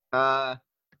I'm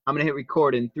gonna hit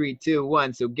record in 3, 2,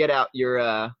 1. So get out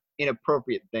your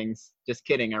inappropriate things. Just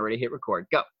kidding. I already hit record.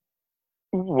 Go.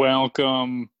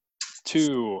 Welcome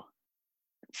to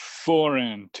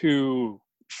Foreign to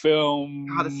Film.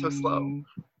 God, it's so slow.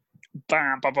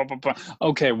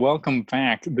 Okay, welcome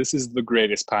back. This is the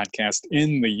greatest podcast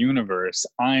in the universe.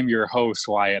 I'm your host,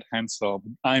 Wyatt Hensel.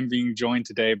 I'm being joined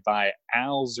today by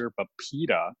Al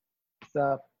Zerpapita. What's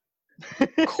up?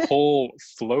 Cole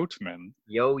Floatman.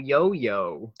 Yo, yo,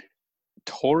 yo.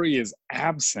 Tori is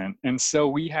absent, and so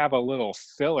we have a little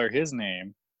filler. His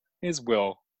name is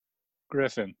Will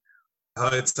Griffin. Oh,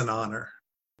 it's an honor.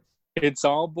 It's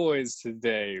all boys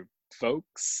today,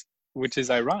 folks, which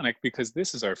is ironic because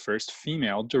this is our first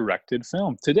female-directed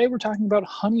film. Today we're talking about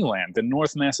Honeyland, the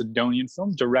North Macedonian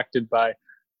film directed by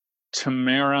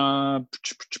Tamara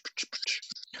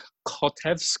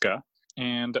Kotevska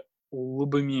and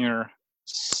Lubomir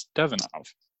Stevanov.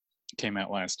 Came out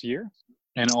last year,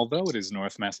 and although it is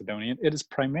North Macedonian, it is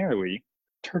primarily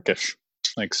Turkish,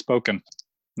 like spoken,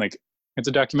 like it's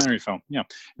a documentary film. Yeah,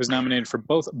 it was nominated for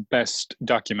both Best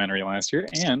Documentary last year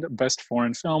and Best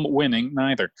Foreign Film, winning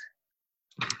neither.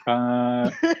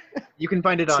 You can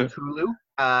find it on Hulu.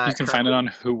 You can find it on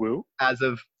Hulu as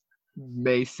of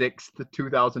May 6th,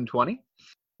 2020.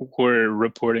 We're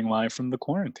reporting live from the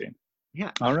quarantine.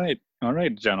 Yeah. All right,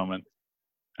 gentlemen.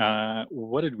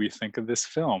 What did we think of this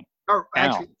film? Oh,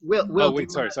 actually, Will. Oh wait,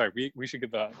 sorry. We should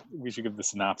give the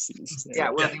synopsis. Yeah.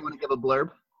 Will, do you want to give a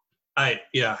blurb?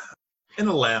 In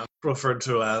a land referred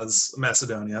to as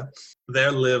Macedonia,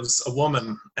 there lives a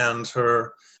woman and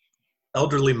her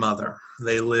elderly mother.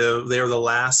 They are the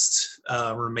last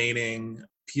remaining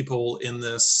people in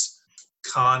this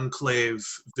conclave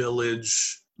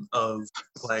village of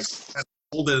like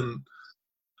golden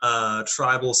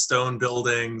tribal stone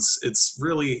buildings. It's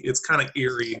kind of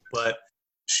eerie, but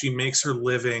she makes her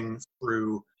living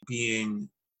through being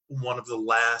one of the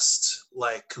last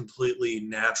like completely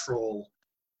natural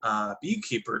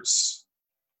beekeepers,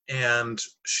 and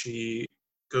she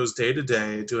goes day to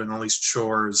day doing all these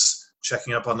chores,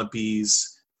 checking up on the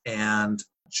bees, and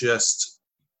just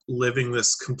living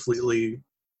this completely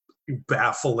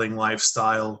baffling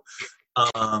lifestyle.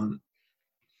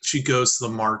 She goes to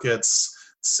the markets,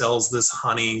 sells this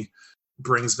honey,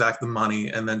 brings back the money,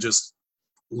 and then just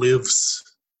lives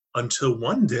until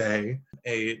one day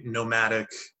a nomadic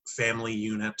family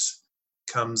unit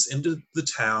comes into the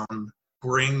town,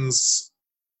 brings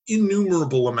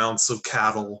innumerable amounts of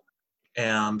cattle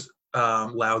and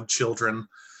loud children,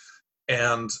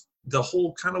 and the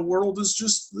whole kind of world is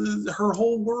just her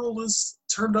whole world is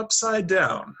turned upside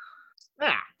down.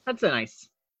 That's a nice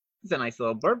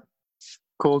little blurb.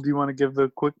 Cole, do you want to give the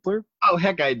quick blurb? Oh,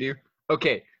 heck I do.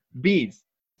 Okay, bees.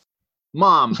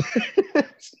 Mom.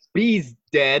 Bees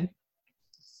dead.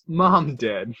 Mom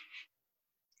dead.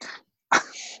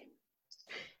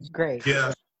 Great.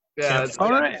 Yeah. Yeah, it's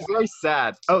very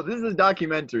sad. Oh, this is a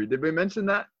documentary. Did we mention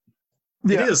that?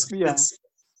 It is. Yeah.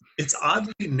 It's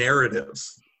oddly narrative.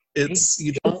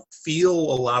 You don't feel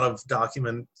a lot of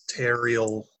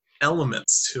documentarial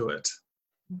elements to it.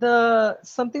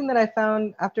 Something that I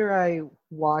found after I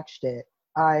watched it,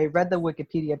 I read the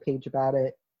Wikipedia page about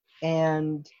it,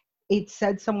 and it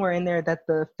said somewhere in there that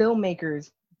the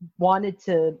filmmakers wanted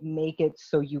to make it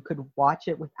so you could watch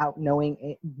it without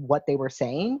knowing what they were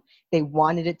saying. They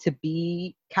wanted it to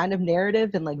be kind of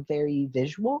narrative and like very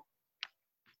visual,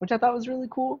 which I thought was really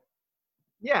cool.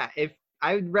 Yeah, if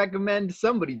I would recommend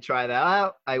somebody try that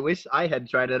out. I wish I had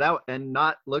tried it out and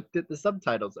not looked at the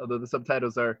subtitles, although the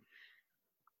subtitles are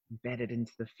embedded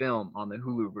into the film on the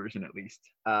Hulu version at least.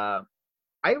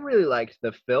 I really liked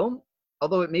the film,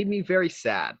 although it made me very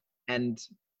sad. And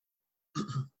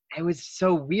it was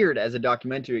so weird as a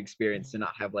documentary experience to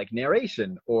not have like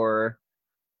narration, or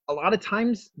a lot of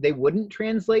times they wouldn't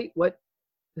translate what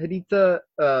Haditha,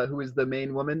 who is the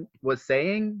main woman, was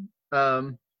saying.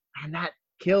 And that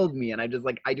killed me. And I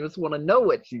just want to know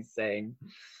what she's saying.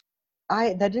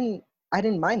 I didn't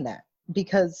mind that,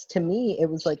 because to me it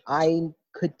was like I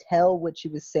could tell what she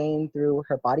was saying through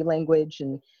her body language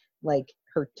and like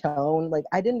her tone. Like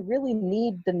I didn't really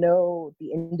need to know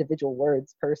the individual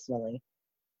words personally.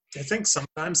 I think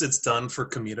sometimes it's done for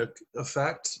comedic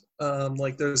effect.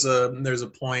 Like there's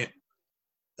a point,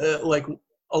 like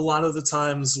a lot of the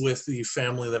times with the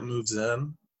family that moves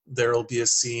in, there'll be a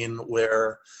scene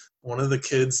where one of the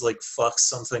kids like fucks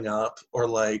something up or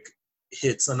like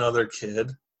hits another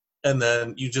kid, and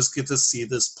then you just get to see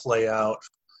this play out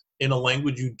in a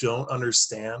language you don't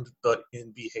understand, but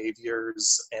in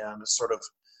behaviors and sort of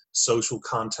social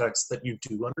context that you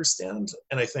do understand.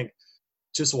 And I think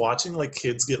just watching like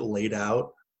kids get laid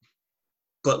out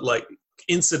but like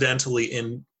incidentally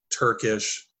in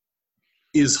Turkish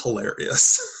is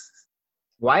hilarious.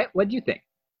 Why? What do you think?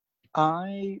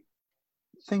 I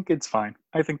think it's fine.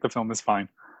 I think the film is fine.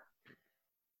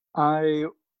 I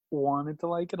wanted to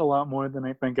like it a lot more than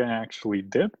I think I actually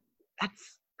did.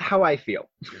 That's how I feel.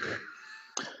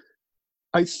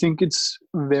 I think it's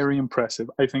very impressive.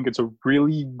 I think it's a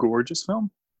really gorgeous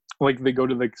film. Like they go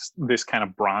to like this kind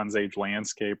of Bronze Age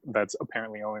landscape that's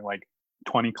apparently only like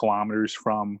 20 kilometers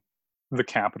from the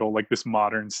capital, like this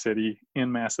modern city in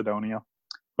Macedonia,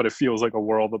 but it feels like a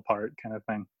world apart kind of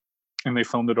thing. And they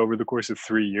filmed it over the course of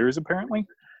 3 years apparently.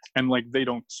 And like they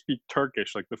don't speak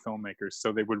Turkish like the filmmakers,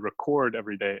 so they would record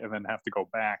every day and then have to go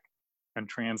back and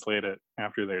translate it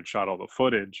after they had shot all the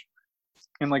footage.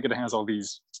 And like it has all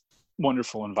these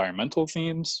wonderful environmental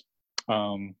themes,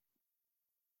 but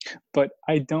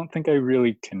I don't think I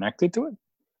really connected to it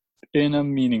in a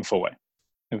meaningful way,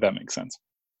 if that makes sense.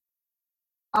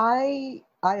 I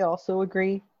also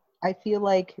agree. I feel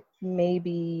like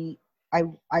maybe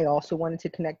I also wanted to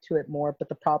connect to it more, but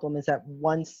the problem is that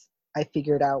once I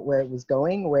figured out where it was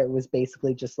going, where it was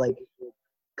basically just like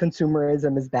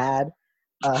consumerism is bad,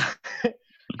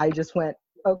 I just went,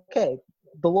 okay,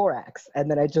 the Lorax, and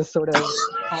then I just sort of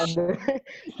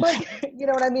like, you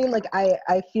know what I mean? Like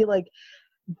I feel like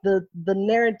the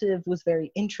narrative was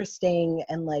very interesting,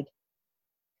 and like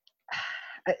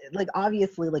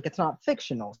obviously like it's not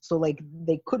fictional, so like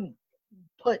they couldn't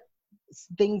put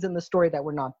things in the story that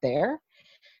were not there,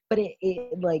 but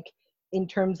it like in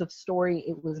terms of story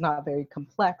it was not very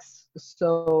complex,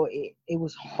 so it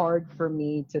was hard for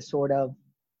me to sort of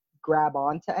grab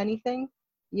onto anything,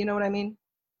 you know what I mean?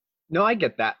 No, I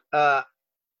get that.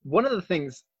 One of the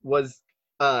things was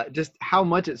just how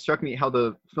much it struck me how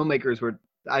the filmmakers were.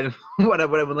 When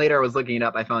later I was looking it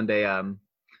up, I found a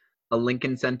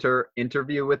Lincoln Center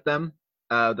interview with them,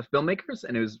 the filmmakers,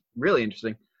 and it was really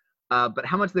interesting. But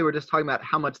how much they were just talking about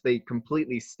how much they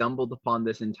completely stumbled upon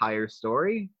this entire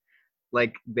story.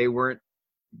 Like they weren't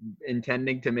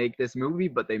intending to make this movie,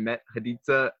 but they met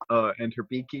Haditza and her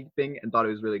beekeeping and thought it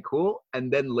was really cool.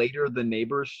 And then later the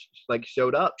neighbors like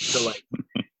showed up. So like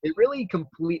it really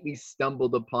completely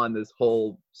stumbled upon this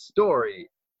whole story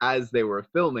as they were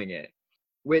filming it,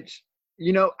 which,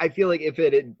 you know, I feel like if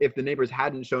the neighbors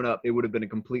hadn't shown up, it would have been a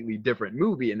completely different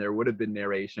movie, and there would have been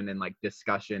narration and like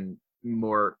discussion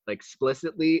more like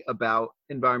explicitly about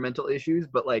environmental issues.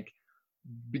 But like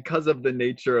because of the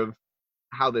nature of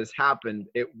how this happened,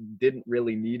 it didn't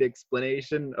really need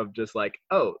explanation of just like,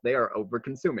 oh, they are over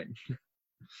consuming.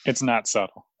 It's not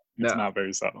subtle. It's No. not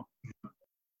very subtle.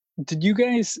 Did you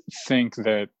guys think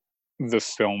that the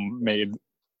film made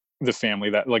the family,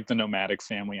 that like the nomadic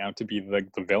family, out to be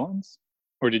like the villains,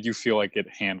 or did you feel like it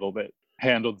handled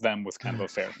them with kind of a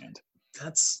fair hand?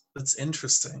 That's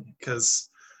interesting because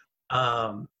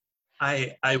I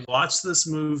watched this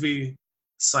movie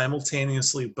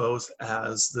simultaneously both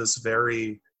as this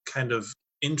very kind of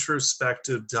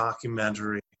introspective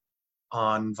documentary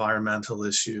on environmental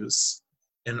issues,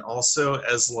 and also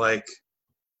as like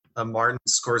a Martin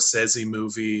Scorsese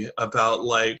movie about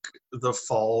like the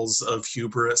falls of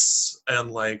hubris, and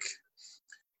like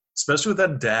especially with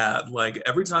that dad, like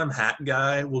every time Hat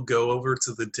Guy will go over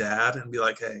to the dad and be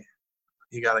like, hey,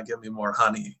 you gotta give me more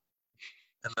honey.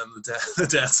 And then the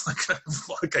dad's like,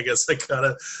 fuck, I guess I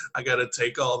gotta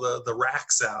take all the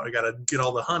racks out. I gotta get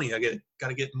all the honey.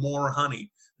 Gotta get more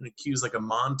honey. And it cues like a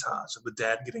montage of the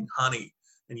dad getting honey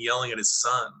and yelling at his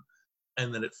son.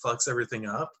 And then it fucks everything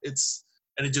up.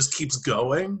 And it just keeps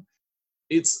going.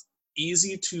 It's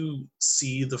easy to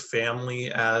see the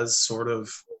family as sort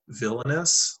of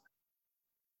villainous.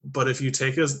 But if you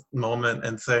take a moment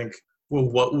and think,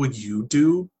 well, what would you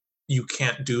do? You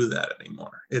can't do that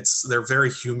anymore. They're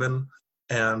very human,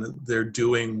 and they're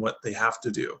doing what they have to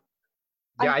do.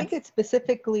 Yeah, I think it's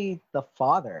specifically the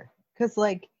father, because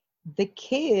like the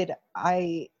kid,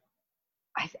 I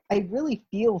really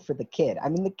feel for the kid. I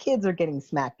mean, the kids are getting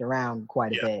smacked around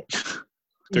quite a bit.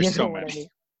 There's so many. I mean?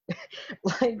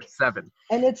 Like 7.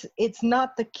 And it's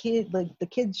not the kid. Like the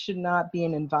kids should not be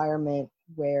in an environment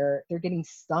where they're getting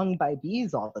stung by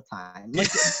bees all the time. Like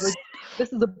this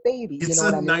is a baby. It's you know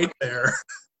what I mean? nightmare.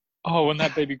 Oh, when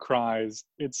that baby cries,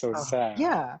 it's so sad.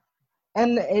 Yeah,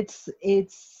 and it's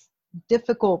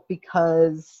difficult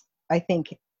because I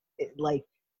think like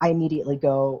I immediately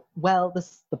go, well, this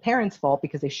is the parents' fault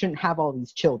because they shouldn't have all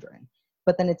these children.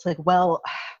 But then it's like, well,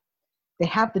 they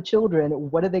have the children.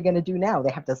 What are they going to do now?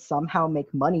 They have to somehow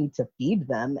make money to feed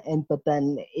them. But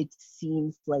then it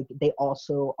seems like they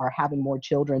also are having more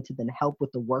children to then help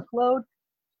with the workload.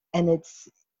 And it's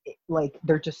like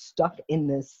they're just stuck in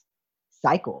this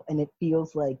cycle. And it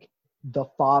feels like the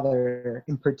father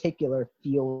in particular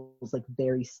feels like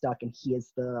very stuck, and he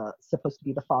is supposed to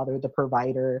be the father, the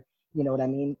provider. You know what I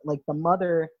mean? Like the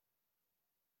mother,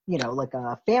 like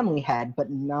a family head, but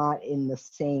not in the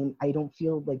same. I don't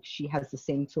feel like she has the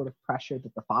same sort of pressure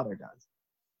that the father does.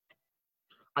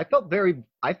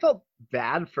 I felt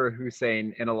bad for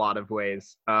Hussein in a lot of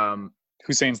ways.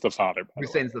 Hussein's the father, by the way.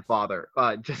 Hussein's the father.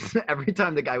 Just every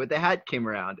time the guy with the hat came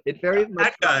around, it very much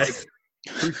That guy. Like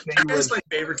Hussein That guy's was. my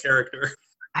favorite character.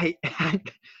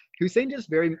 Hussein just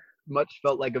very much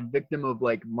felt like a victim of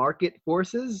like market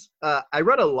forces. I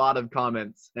read a lot of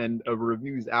comments and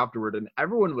reviews afterward, and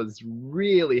everyone was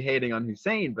really hating on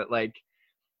Hussein. But like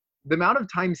the amount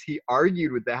of times he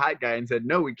argued with the hat guy and said,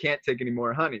 "No, we can't take any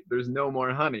more honey. There's no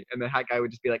more honey," and the hat guy would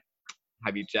just be like,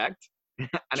 "Have you checked?"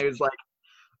 And it was like,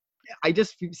 I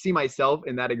just see myself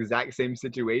in that exact same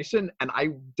situation, and I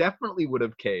definitely would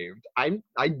have caved. I'm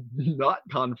not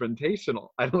confrontational.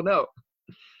 I don't know.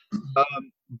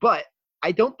 But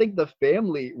I don't think the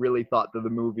family really thought that the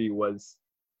movie was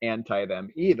anti them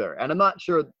either. And I'm not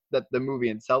sure that the movie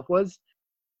itself was.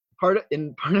 Part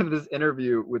of this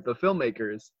interview with the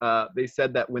filmmakers, they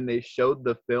said that when they showed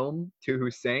the film to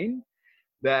Hussein,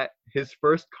 that his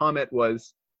first comment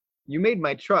was, "You made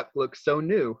my truck look so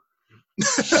new."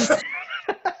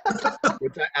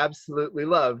 Which I absolutely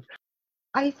love.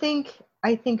 I think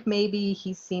maybe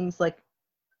he seems like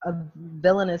a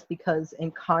villainous because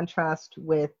in contrast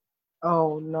with,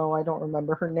 oh no, I don't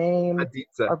remember her name.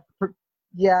 Haditza.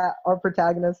 Our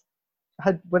protagonist.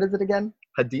 What is it again?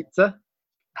 Haditza,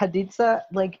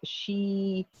 like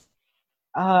she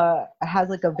has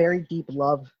like a very deep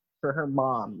love for her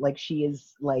mom. Like she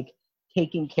is like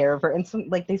taking care of her, and some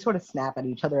like they sort of snap at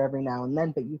each other every now and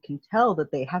then, but you can tell that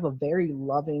they have a very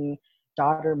loving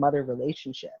daughter-mother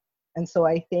relationship. And so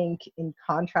I think in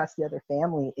contrast, the other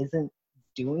family isn't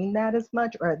doing that as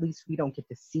much, or at least we don't get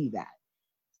to see that.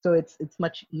 So it's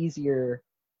much easier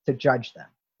to judge them.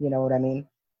 You know what I mean?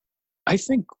 I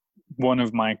think one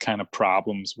of my kind of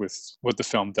problems with what the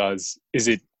film does is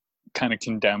it kind of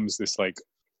condemns this like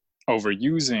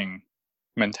overusing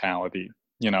mentality,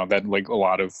 that like a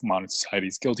lot of modern society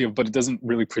is guilty of, but it doesn't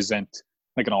really present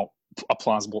like a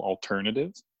plausible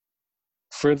alternative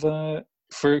for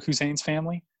Hussein's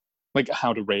family, like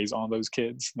how to raise all those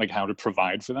kids, like how to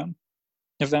provide for them,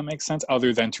 if that makes sense,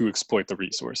 other than to exploit the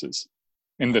resources,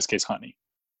 in this case honey.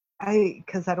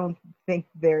 Because I don't think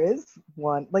there is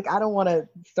one. Like, I don't want to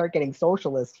start getting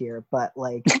socialist here, but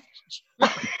like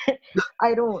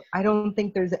I don't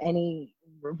think there's any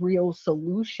real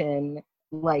solution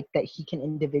like that he can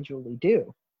individually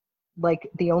do. Like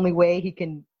the only way he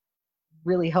can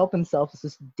really help himself is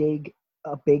just dig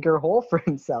a bigger hole for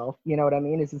himself. You know what I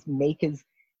mean? Is just make his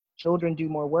children do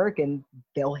more work, and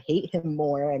they'll hate him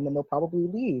more, and then they'll probably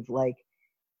leave. Like,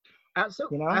 I also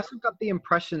got the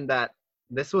impression that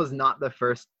this was not the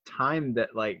first time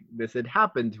that like this had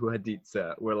happened to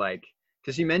Haditza, where like,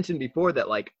 because she mentioned before that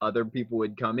like other people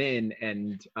would come in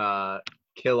and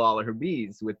kill all of her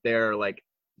bees with their like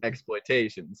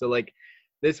exploitation. So like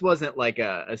this wasn't like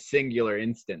a singular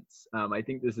instance. I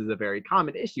think this is a very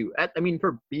common issue. I mean,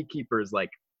 for beekeepers,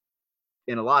 like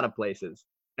in a lot of places,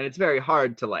 and it's very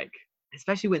hard to like,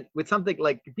 especially with something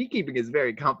like beekeeping is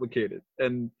very complicated,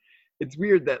 and it's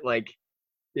weird that like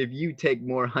if you take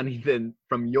more honey than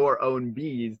from your own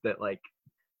bees, that like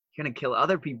you're gonna kill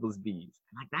other people's bees.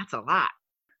 Like that's a lot.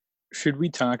 Should we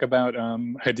talk about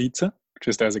Haditza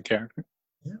just as a character?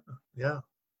 Yeah.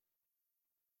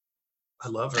 I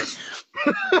love her.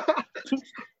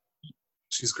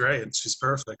 She's great. She's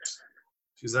perfect.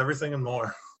 She's everything and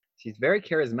more. She's very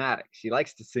charismatic. She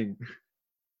likes to sing.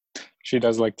 She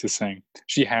does like to sing.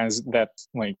 She has that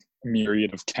like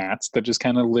myriad of cats that just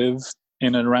kind of live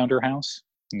in and around her house,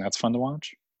 and that's fun to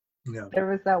watch. Yeah. There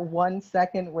was that 1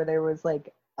 second where there was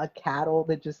like a cattle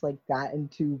that just like got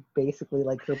into basically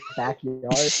like her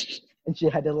backyard, and she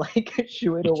had to like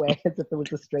shoo it away as if it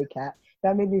was a stray cat.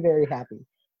 That made me very happy.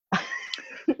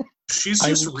 She's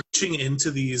just reaching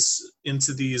into these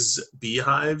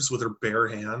beehives with her bare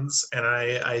hands, and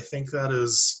I think that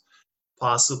is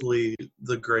possibly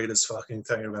the greatest fucking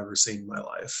thing I've ever seen in my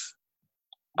life.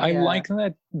 I like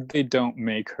that they don't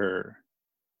make her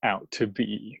out to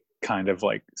be kind of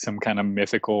like some kind of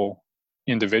mythical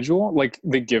individual. Like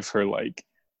they give her like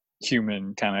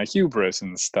human kind of hubris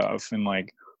and stuff, and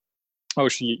like, oh,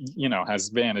 she has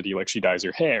vanity, like she dyes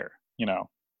her hair,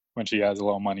 when she has a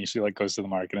little money, she like goes to the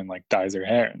market and like dyes her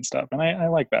hair and stuff. And I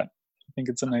like that. I think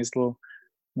it's a nice little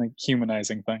like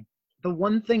humanizing thing. The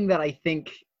one thing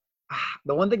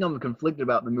I'm conflicted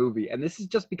about in the movie, and this is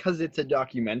just because it's a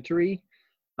documentary,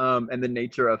 and the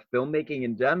nature of filmmaking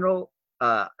in general,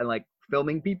 and like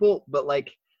filming people, but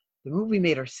like the movie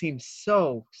made her seem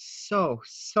so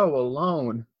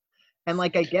alone. And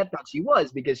like I get that she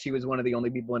was, because she was one of the only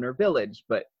people in her village,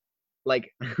 but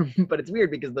like but it's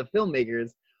weird because the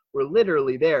filmmakers were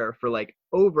literally there for like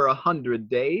over 100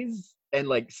 days and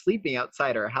like sleeping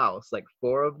outside her house, like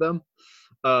 4 of them.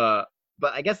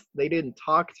 But I guess they didn't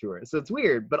talk to her, so it's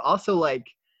weird. But also like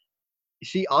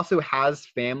she also has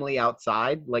family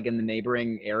outside, like in the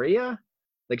neighboring area.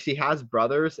 Like she has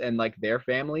brothers and like their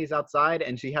families outside,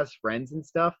 and she has friends and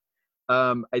stuff.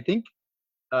 I think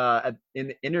in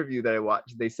the interview that I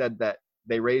watched, they said that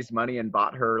they raised money and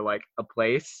bought her like a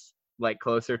place like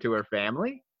closer to her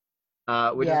family,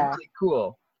 which is Yeah. really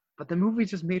cool. But the movie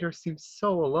just made her seem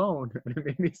so alone, and it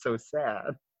made me so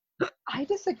sad. I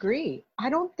disagree. I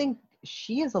don't think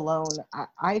she is alone.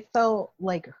 I felt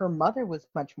like her mother was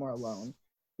much more alone.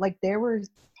 Like there were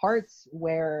parts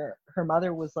where her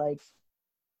mother was like,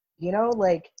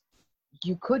 like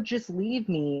you could just leave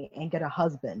me and get a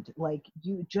husband. Like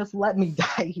you just let me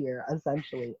die here,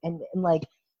 essentially. And like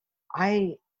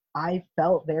I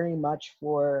felt very much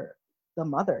for the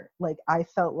mother. Like I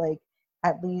felt like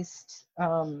at least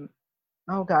oh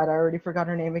god, I already forgot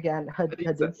her name again.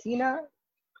 Haditsina.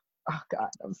 Oh god,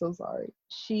 I'm so sorry.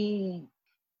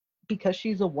 Because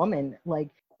she's a woman,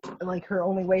 like her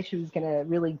only way she was gonna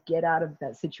really get out of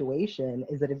that situation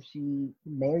is that if she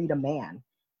married a man.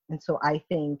 And so I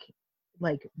think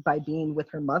like by being with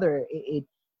her mother, it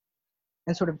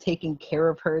and sort of taking care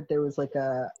of her, there was like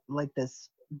this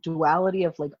duality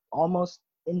of like almost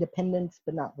independence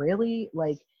but not really.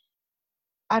 Like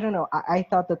I don't know, I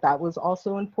thought that was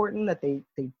also important, that they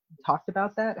talked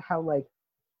about that, how like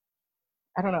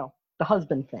I don't know, the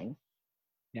husband thing.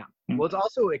 Yeah. Well, it's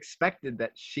also expected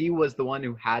that she was the one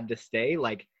who had to stay.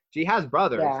 Like she has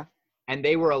brothers, Yeah. and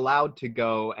they were allowed to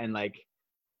go and like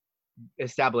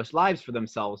establish lives for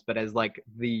themselves, but as like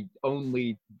the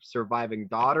only surviving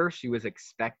daughter, she was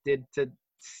expected to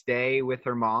stay with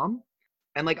her mom.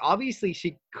 And like obviously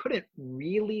she couldn't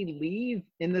really leave,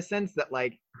 in the sense that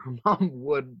like her mom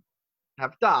would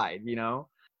have died,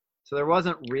 so there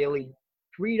wasn't really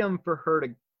freedom for her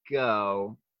to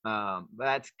go. But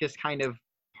that's just kind of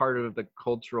part of the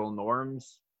cultural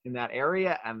norms in that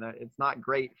area, and it's not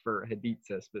great for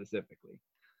Haditsa specifically.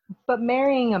 But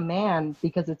marrying a man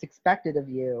because it's expected of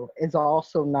you is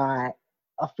also not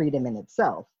a freedom in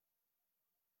itself.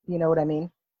 You know what I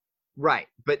mean? Right,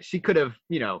 but she could have,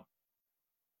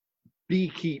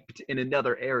 beekeeped in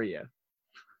another area.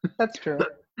 That's true.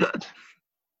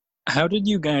 How did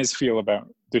you guys feel about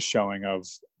the showing of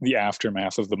the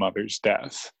aftermath of the mother's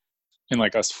death, and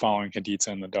like us following Haditsa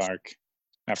in the dark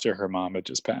after her mom had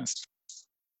just passed?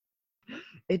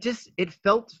 It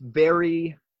felt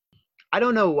very, I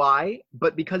don't know why,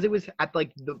 but because it was at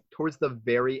like towards the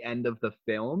very end of the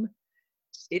film,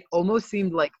 it almost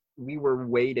seemed like we were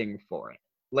waiting for it.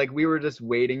 Like we were just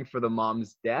waiting for the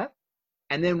mom's death.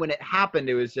 And then when it happened,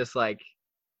 it was just like,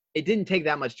 it didn't take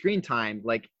that much screen time.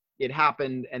 Like it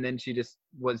happened, and then she just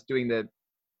was doing the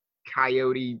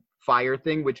coyote fire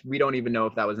thing, which we don't even know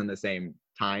if that was in the same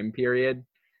time period,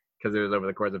 because it was over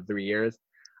the course of 3 years.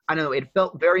 I don't know. It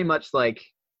felt very much like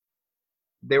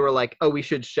they were like, oh, we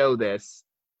should show this.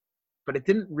 But it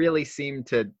didn't really seem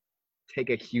to take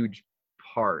a huge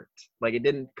part. Like it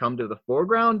didn't come to the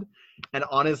foreground. And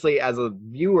honestly, as a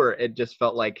viewer, it just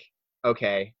felt like,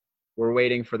 okay, we're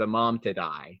waiting for the mom to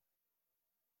die.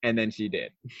 And then she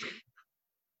did.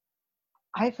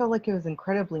 I felt like it was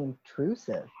incredibly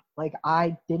intrusive. Like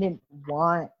I didn't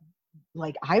want,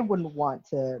 like I wouldn't want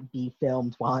to be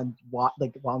filmed while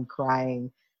I'm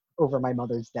crying over my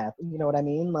mother's death. You know what I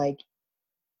mean? Like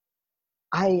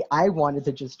I wanted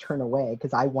to just turn away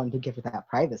because I wanted to give her that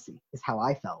privacy, is how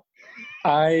I felt.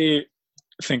 I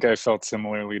think I felt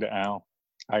similarly to Al.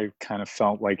 I kind of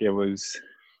felt like it was,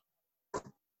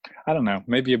 I don't know,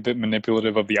 maybe a bit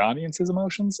manipulative of the audience's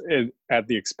emotions at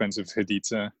the expense of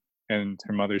Haditsa and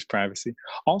her mother's privacy.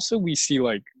 Also, we see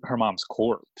like her mom's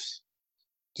corpse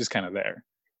just kind of there.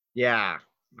 Yeah,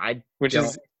 I which don't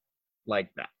is like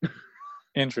that.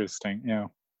 Interesting, yeah.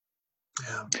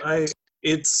 Yeah,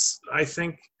 I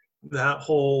think that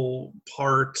whole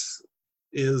part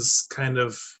is kind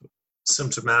of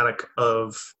symptomatic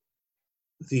of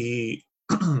the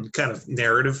kind of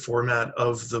narrative format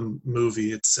of the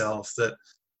movie itself, that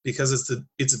because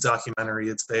it's a documentary,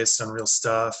 it's based on real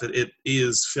stuff, it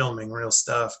is filming real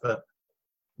stuff, but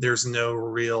there's no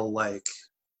real like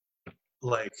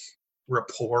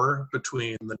rapport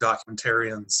between the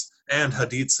documentarians and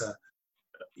Haditsa.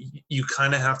 You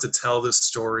kind of have to tell this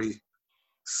story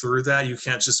through that. You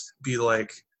can't just be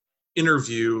like,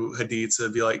 interview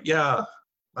Haditsa, be like, yeah,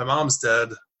 my mom's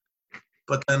dead.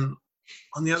 But then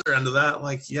on the other end of that,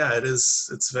 like, yeah, it's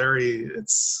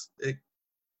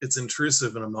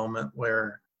intrusive in a moment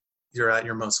where you're at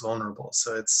your most vulnerable.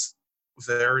 So it's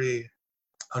very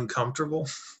uncomfortable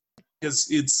because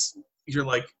you're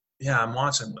like, yeah, I'm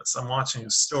watching this. I'm watching a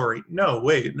story. No,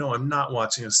 wait, no, I'm not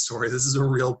watching a story. This is a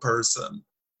real person.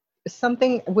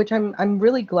 Something which I'm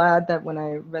really glad that when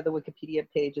I read the Wikipedia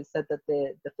page, it said that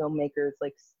the filmmakers,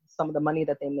 like some of the money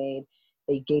that they made,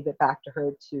 they gave it back to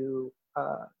her to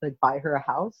like buy her a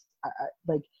house.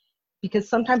 Like, because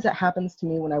sometimes it happens to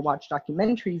me when I watch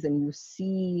documentaries and you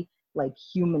see like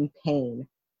human pain,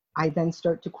 I then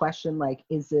start to question, like,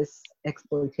 is this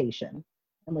exploitation?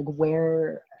 And like,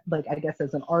 where, like, I guess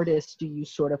as an artist, do you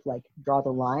sort of like draw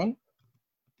the line?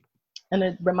 And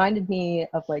it reminded me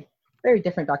of like a very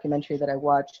different documentary that I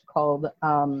watched called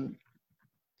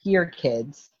Here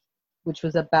Kids, which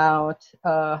was about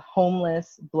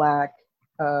homeless Black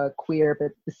queer,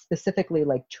 but specifically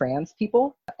like trans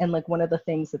people. And like one of the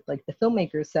things that like the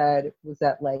filmmaker said was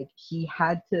that like he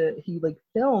like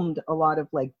filmed a lot of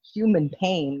like human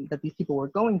pain that these people were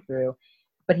going through,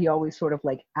 but he always sort of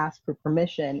like asked for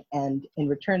permission, and in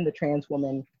return the trans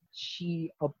woman,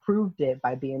 she approved it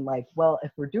by being like, well,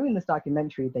 if we're doing this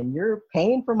documentary, then you're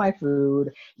paying for my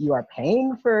food, you are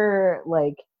paying for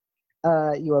like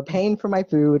you are paying for my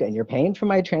food, and you're paying for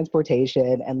my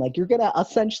transportation, and like you're gonna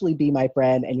essentially be my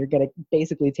friend, and you're gonna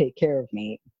basically take care of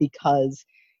me because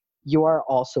you are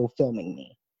also filming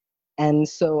me. And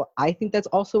so I think that's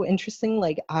also interesting.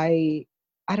 Like I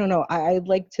don't know, I'd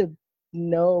like to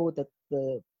know that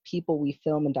the people we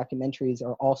film in documentaries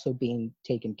are also being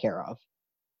taken care of,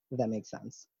 if that makes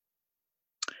sense.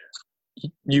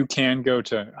 You can go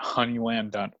to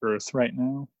honeyland.earth right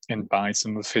now and buy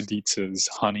some of Haditsa's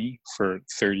honey for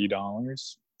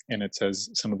 $30. And it says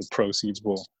some of the proceeds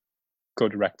will go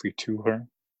directly to her.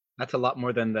 That's a lot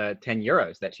more than the 10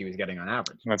 euros that she was getting on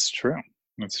average. That's true.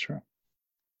 That's true.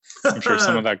 I'm sure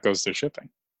some of that goes to shipping.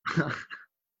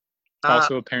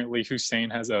 Also, apparently, Hussein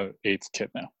has a 8th kid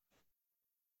now.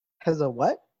 Has a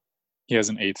what? He has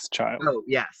an 8th child. Oh,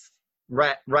 yes.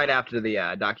 Right after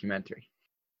the documentary.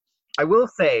 I will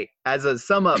say, as a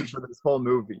sum up for this whole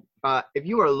movie, if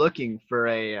you are looking for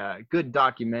a good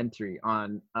documentary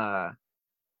on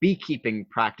beekeeping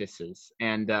practices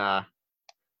and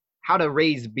how to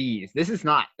raise bees, this is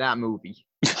not that movie.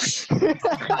 It's not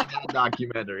that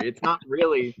documentary. It's not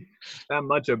really that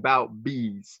much about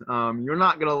bees. You're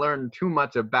not going to learn too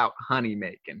much about honey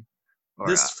making.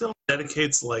 This film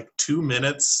dedicates like 2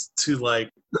 minutes to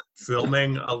like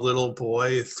filming a little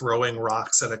boy throwing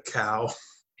rocks at a cow.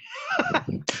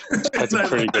 That's a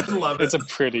pretty good. It's it. a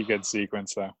pretty good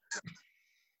sequence, though.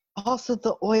 Also,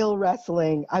 the oil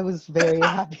wrestling. I was very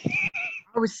happy.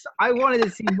 I wanted to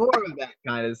see more of that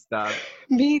kind of stuff.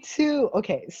 Me too.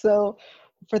 Okay, so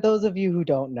for those of you who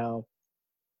don't know,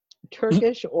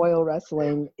 Turkish oil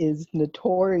wrestling is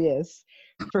notorious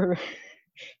for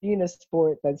being a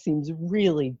sport that seems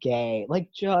really gay.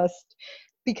 Like, just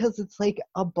because it's like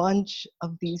a bunch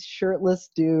of these shirtless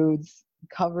dudes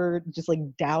covered, just like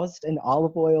doused in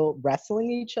olive oil,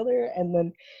 wrestling each other, and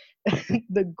then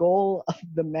the goal of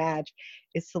the match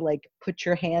is to like put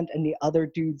your hand in the other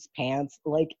dude's pants.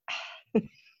 Like,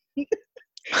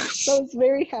 so I was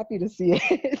very happy to see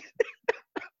it.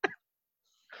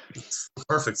 It's the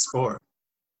perfect sport.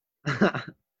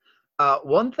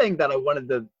 One thing that I wanted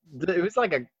to, it was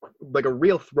like a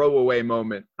real throwaway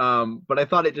moment, but I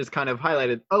thought it just kind of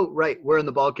highlighted, oh, right, we're in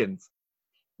the Balkans.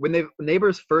 When the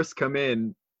neighbors first come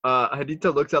in,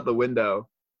 Haditha looks out the window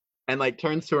and like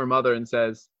turns to her mother and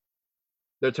says,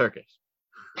 they're Turkish.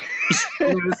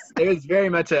 it was very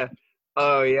much a,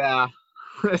 oh yeah,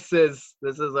 this is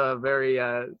a very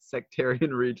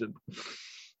sectarian region.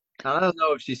 I don't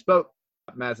know if she spoke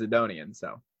Macedonian,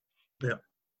 so yeah.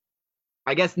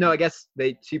 I guess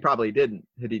she probably didn't.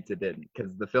 Haditha didn't,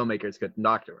 because the filmmakers couldn't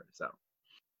talk to her. So,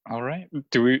 all right.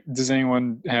 Does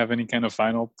anyone have any kind of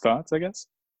final thoughts? I guess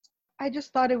I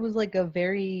just thought it was like a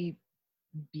very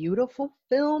beautiful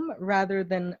film rather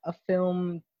than a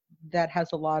film that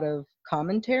has a lot of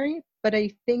commentary. But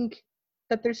I think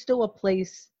that there's still a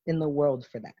place in the world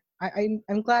for that.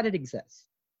 I'm glad it exists.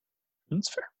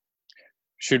 That's fair.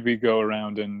 Should we go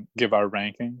around and give our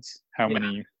rankings? How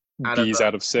many bees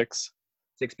out of 6?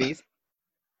 6 bees?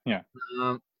 Yeah.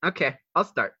 Okay, I'll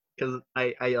start because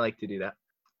I like to do that.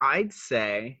 I'd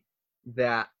say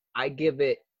that I give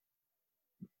it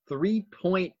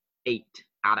 3.8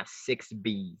 out of 6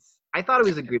 bees. I thought it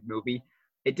was a good movie.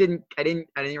 I didn't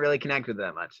really connect with it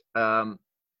that much.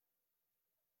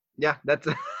 Yeah, that's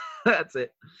that's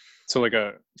it. So like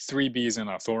a 3 bees in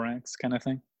a thorax kind of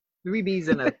thing? 3 B's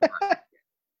and a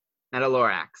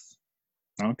Lorax.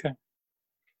 Okay.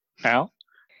 Al?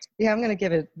 Yeah, I'm gonna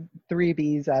give it 3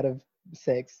 B's out of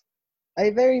 6. A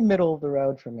very middle of the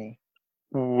road for me.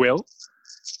 Will?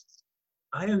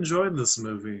 I enjoyed this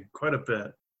movie quite a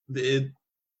bit.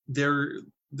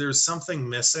 There's something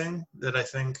missing that I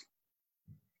think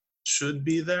should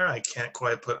be there. I can't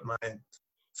quite put my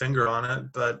finger on it,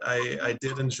 but I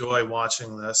did enjoy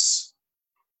watching this.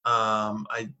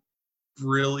 I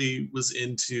really was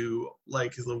into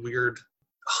like the weird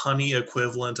honey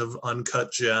equivalent of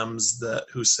Uncut Gems that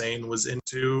Hussein was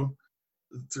into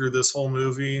through this whole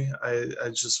movie. I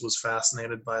just was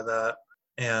fascinated by that.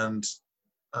 And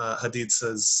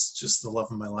Hadid's just the love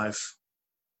of my life.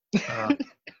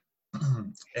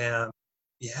 And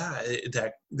yeah,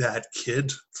 that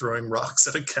kid throwing rocks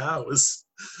at a cow is,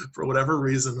 for whatever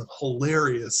reason,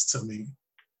 hilarious to me.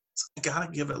 So I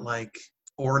gotta give it like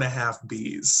 4.5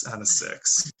 B's out of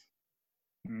 6.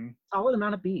 Solid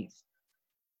amount of B's.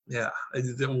 Yeah,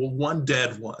 one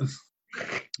dead one.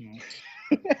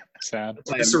 Sad.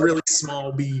 It's a really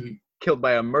small bee. Killed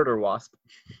by a murder wasp.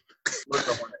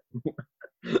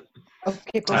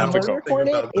 Okay, but I have to Murder go.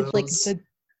 Hornet About is like those. the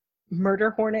Murder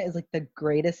Hornet is like the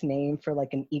greatest name for like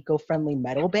an eco-friendly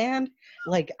metal band.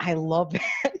 Like I love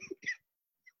that.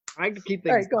 I could keep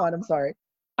All things. right, go on. I'm sorry.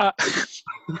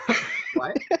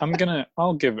 What?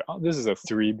 I'll give, this is a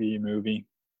 3B movie.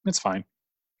 It's fine.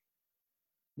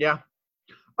 Yeah.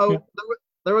 Oh, Yeah.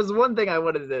 there was one thing I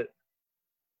wanted to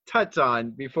touch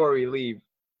on before we leave.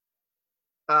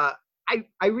 I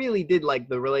really did like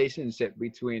the relationship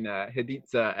between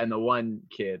Haditsa and the one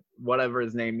kid, whatever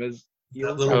his name is.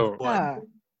 That little Oh. boy. Ah,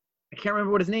 I can't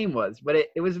remember what his name was, but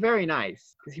it was very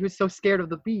nice because he was so scared of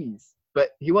the bees.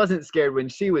 But he wasn't scared when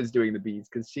she was doing the bees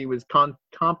because she was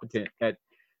competent at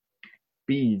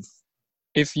bees.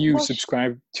 If you Well,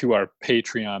 subscribe to our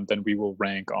Patreon, then we will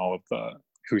rank all of the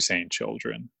Hussein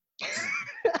children.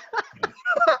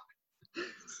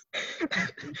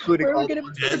 Including where are all we gonna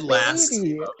put Dead the last.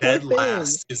 baby? Poor Dead thing.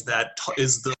 last is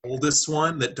the oldest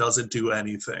one that doesn't do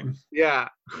anything. yeah.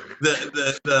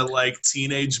 The like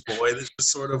teenage boy that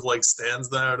just sort of like stands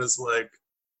there and is like,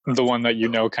 The one that you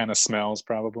know kind of smells,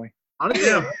 probably. Honestly,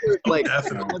 Yeah, I wonder, like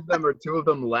definitely. one of them or two of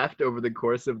them left over the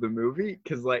course of the movie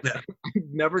because like Yeah. I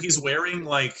never. he's wearing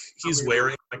like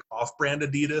off-brand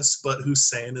Adidas, but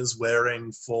Hussein is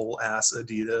wearing full ass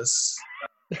Adidas.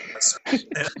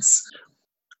 Pants.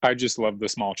 I just love the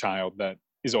small child that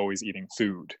is always eating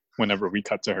food whenever we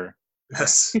cut to her.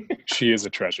 Yes. She is a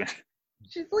treasure.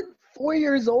 She's like 4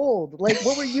 years old. Like,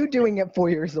 what were you doing at 4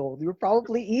 years old? You were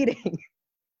probably eating.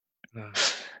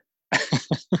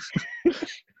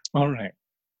 All right.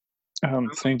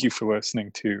 Thank you for listening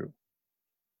to.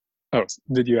 Oh,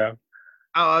 did you have?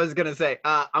 Oh, I was gonna say,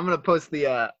 I'm gonna post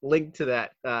the link to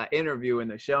that interview in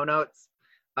the show notes.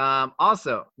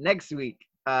 Also, next week,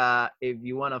 if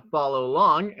you want to follow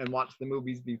along and watch the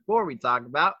movies before we talk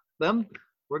about them,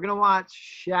 we're gonna watch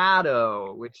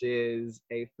Shadow, which is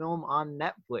a film on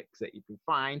Netflix that you can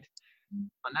find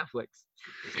on Netflix.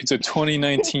 It's a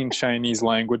 2019 Chinese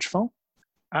language film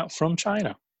out from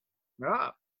China.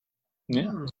 Ah,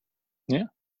 Yeah.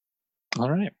 All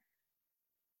right.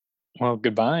 Well,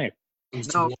 goodbye.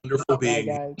 It's No. wonderful Bye, being.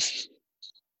 guys.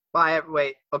 bye.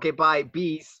 Wait. Okay. Bye.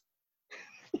 Bees.